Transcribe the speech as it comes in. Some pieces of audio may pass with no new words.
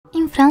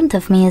front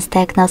of me is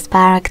TECNO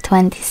Spark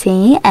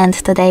 20C, and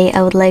today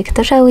I would like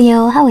to show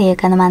you how you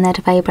can manage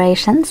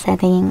vibration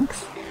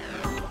settings.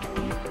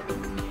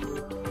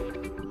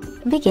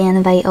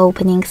 Begin by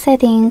opening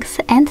Settings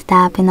and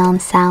tapping on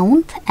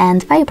Sound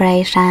and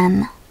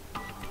Vibration.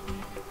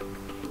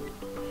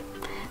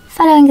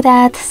 Following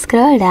that,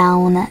 scroll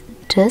down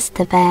just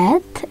a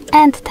bit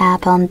and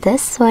tap on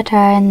this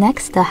switcher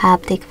next to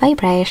Haptic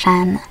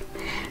Vibration.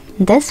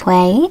 This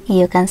way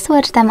you can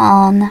switch them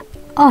on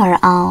or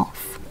off.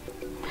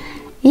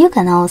 You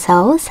can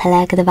also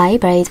select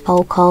Vibrate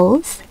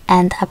Vocals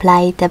and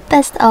apply the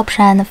best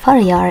option for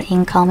your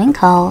incoming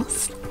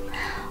calls.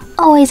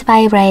 Always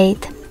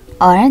vibrate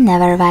or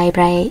never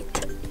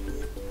vibrate.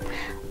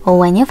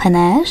 When you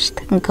finished,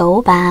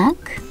 go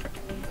back,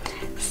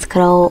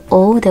 scroll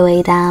all the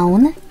way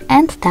down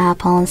and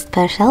tap on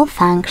Special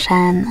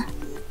Function.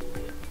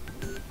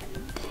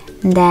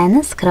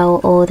 Then scroll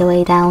all the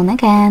way down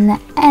again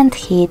and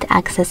hit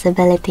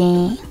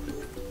Accessibility.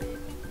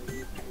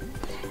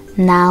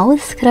 Now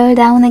scroll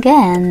down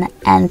again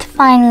and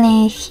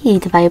finally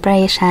hit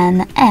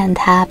Vibration and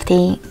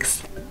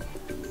Haptics.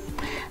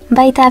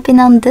 By tapping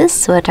on this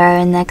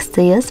switcher next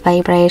to Use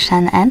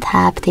Vibration and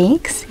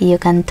Haptics, you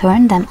can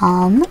turn them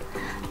on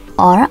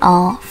or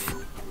off.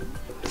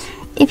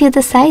 If you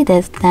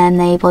decided to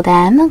enable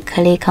them,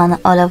 click on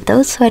all of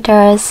those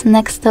switchers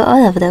next to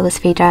all of those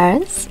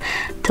features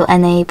to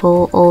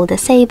enable or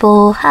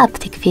disable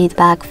haptic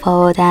feedback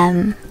for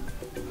them.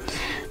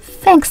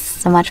 Thanks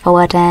so much for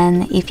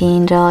watching. If you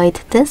enjoyed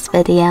this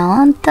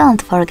video,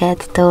 don't forget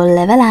to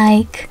leave a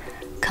like,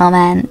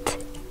 comment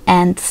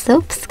and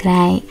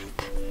subscribe.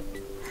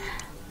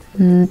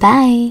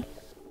 Bye!